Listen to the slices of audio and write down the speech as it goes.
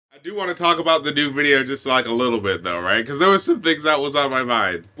do want to talk about the new video just like a little bit though, right? Because there was some things that was on my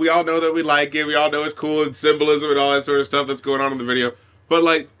mind. We all know that we like it. We all know it's cool and symbolism and all that sort of stuff that's going on in the video. But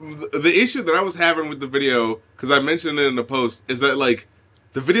like the issue that I was having with the video, because I mentioned it in the post, is that like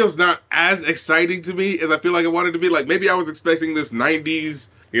the video's not as exciting to me as I feel like I wanted to be. Like maybe I was expecting this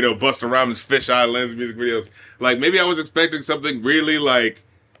 90s, you know, Busta Rhymes fisheye lens music videos. Like maybe I was expecting something really like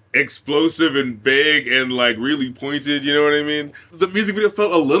explosive and big and like really pointed, you know what I mean? The music video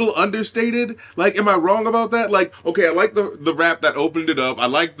felt a little understated. Like, am I wrong about that? Like, okay, I like the rap that opened it up. I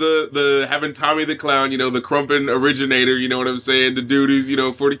like the having Tommy the Clown, you know, the Crumpin' originator, you know what I'm saying? The duties, you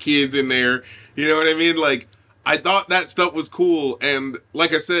know, for the kids in there, you know what I mean? Like, I thought that stuff was cool, and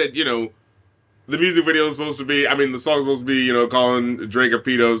like I said, you know, the music video is supposed to be, I mean, the song's supposed to be, you know, calling Drake a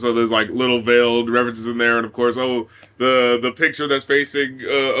pedo, so there's like little veiled references in there, and of course, oh, the picture that's facing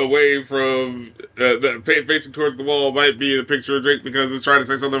away from, facing towards the wall might be the picture of Drake because it's trying to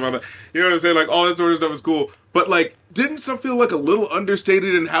say something about that. You know what I'm saying? Like, all that sort of stuff is cool, but like, didn't stuff feel like a little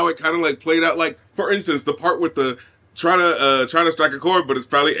understated in how it kind of like played out? Like, for instance, the part with the trying to strike a chord, but it's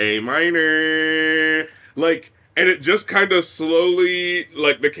probably A minor, like. And it just kind of slowly,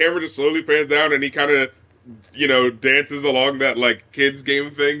 like, the camera just slowly pans down and he kind of, you know, dances along that, like, kids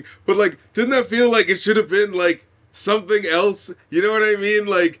game thing. But, like, didn't that feel like it should have been, like, something else? You know what I mean?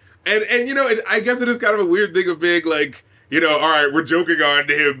 Like, and you know, I guess it is kind of a weird thing of being, like, you know, all right, we're joking on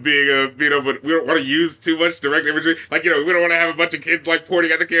him being a, you know, but we don't want to use too much direct imagery. Like, you know, we don't want to have a bunch of kids, like,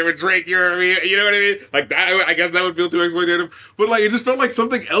 pointing at the camera, Drake, you know what I mean? You know what I mean? Like, that, I guess that would feel too exploitative. But, like, it just felt like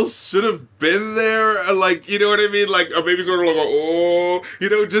something else should have been there. Like, you know what I mean? Like, or maybe sort of like, oh, you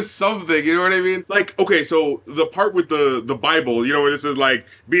know, just something, you know what I mean? Like, okay, so the part with the Bible, you know, where this is like,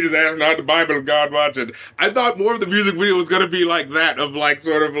 beat his ass, not the Bible of God watching. I thought more of the music video was going to be like that, of, like,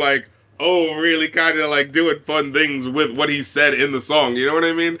 sort of like, oh, really kind of like doing fun things with what he said in the song, you know what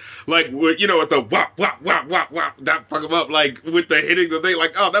I mean? Like, you know, with the wop, wop, wop, wop, wop, that fuck him up, like, with the hitting the thing,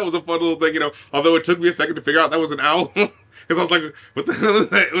 like, oh, that was a fun little thing, you know, although it took me a second to figure out that was an owl, because I was like, what the hell is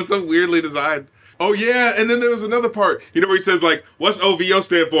that? It was so weirdly designed. Oh, yeah, and then there was another part, you know, where he says, like, what's OVO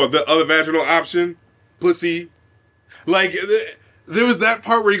stand for? The other vaginal option? Pussy? Like, there was that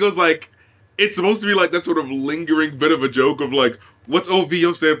part where he goes, like, it's supposed to be, like, that sort of lingering bit of a joke of, like, what's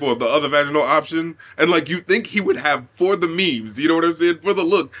OVO stand for? The other vaginal option? And like, you think he would have, for the memes, you know what I'm saying? For the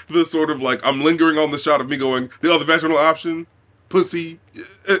look, the sort of like, I'm lingering on the shot of me going, the other vaginal option? Pussy.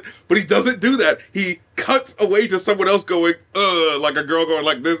 But he doesn't do that. He cuts away to someone else going, like a girl going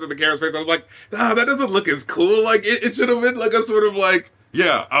like this in the camera's face. I was like, that doesn't look as cool. Like, it should have been like a sort of like,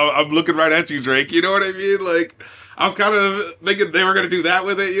 yeah, I'm looking right at you, Drake. You know what I mean? Like, I was kind of thinking they were going to do that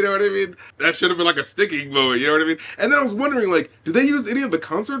with it, you know what I mean? That should have been like a sticking moment, you know what I mean? And then I was wondering, like, did they use any of the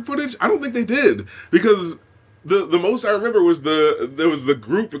concert footage? I don't think they did, because the most I remember was there was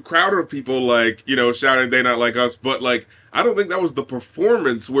the crowd of people, like, you know, shouting, "They not like us," but, like, I don't think that was the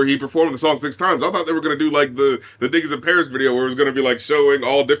performance where he performed the song 6 times. I thought they were going to do, like, the Niggas in Paris video where it was going to be, like, showing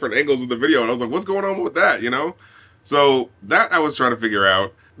all different angles of the video, and I was like, what's going on with that, you know? So, that I was trying to figure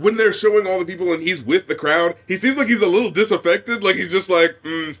out. When they're showing all the people and he's with the crowd, he seems like he's a little disaffected. Like, he's just like,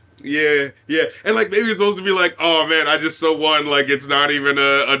 yeah. And, like, maybe it's supposed to be like, oh, man, I just so won. Like, it's not even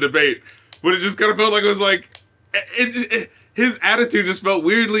a debate. But it just kind of felt like it was like, his attitude just felt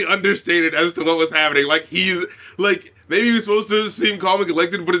weirdly understated as to what was happening. Like, he's, like, maybe he was supposed to seem calm and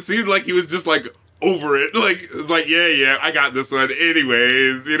collected, but it seemed like he was just, like, over it. Like, it's like, yeah, I got this one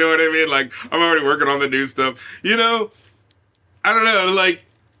anyways. You know what I mean? Like, I'm already working on the new stuff. You know? I don't know, like,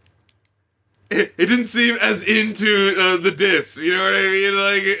 it didn't seem as into the diss, you know what I mean?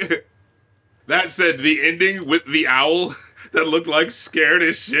 Like, that said, the ending with the owl that looked like scared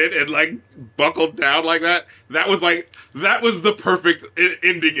as shit and like buckled down like that, that was the perfect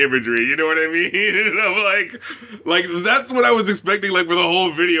ending imagery, you know what I mean? And I'm like, that's what I was expecting, like, for the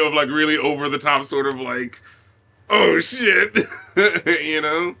whole video of, like, really over the top sort of like, oh shit, you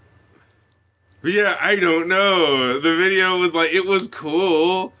know? But yeah, I don't know. The video was like, it was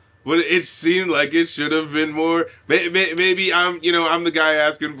cool, but it seemed like it should have been more. Maybe I'm the guy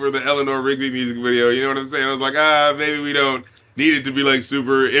asking for the Eleanor Rigby music video. You know what I'm saying? I was like, maybe we don't need it to be like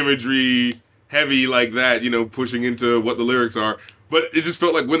super imagery heavy like that, you know, pushing into what the lyrics are. But it just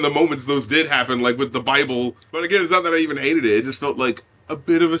felt like when the moments those did happen, like with the Bible. But again, it's not that I even hated it. It just felt like a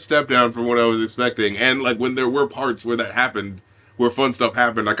bit of a step down from what I was expecting. And like when there were parts where that happened, where fun stuff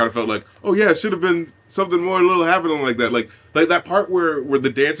happened, I kind of felt like, oh yeah, it should have been something more, a little happening like that. Like that part where the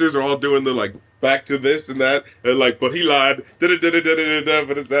dancers are all doing the like back to this and that, and like, but he lied, but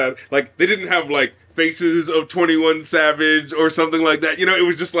it's that. Like, they didn't have like faces of 21 Savage or something like that. You know, it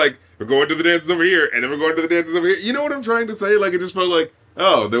was just like, we're going to the dances over here, and then we're going to the dances over here. You know what I'm trying to say? Like, it just felt like,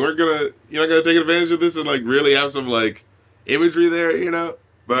 Oh, then you're not gonna take advantage of this and like really have some like imagery there,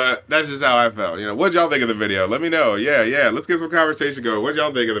 But that's just how I felt. What y'all think of the video? Let me know. Yeah. Let's get some conversation going. What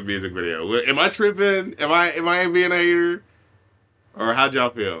y'all think of the music video? Am I tripping? Am I being a hater? Or how'd y'all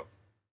feel?